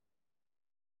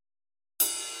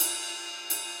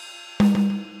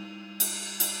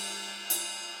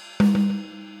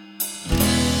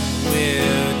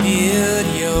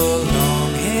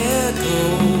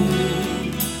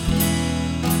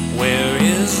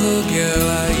the girl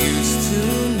I used to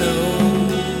know.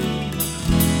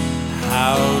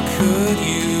 How could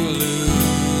you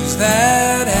lose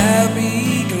that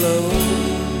happy glow?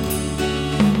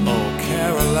 Oh,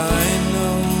 Caroline,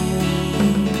 no.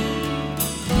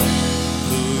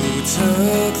 Who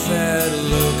took that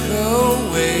look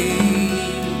away?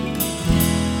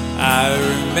 I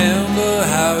remember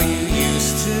how you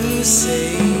used to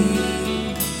say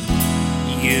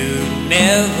you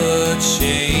never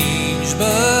change,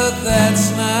 but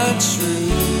that's not true.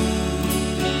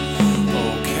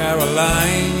 Oh,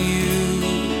 Caroline, you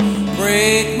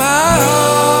break my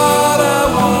heart. I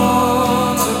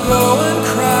want to go and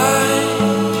cry.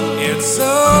 It's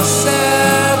so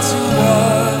sad to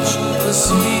watch the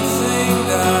sweet thing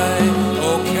die.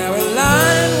 Oh,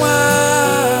 Caroline,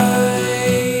 why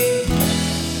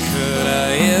could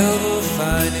I ever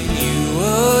find you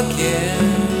again?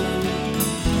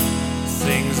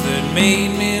 Things that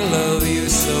made me love you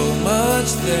so much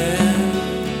then,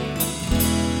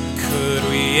 could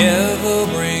we ever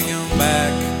bring them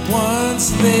back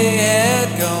once they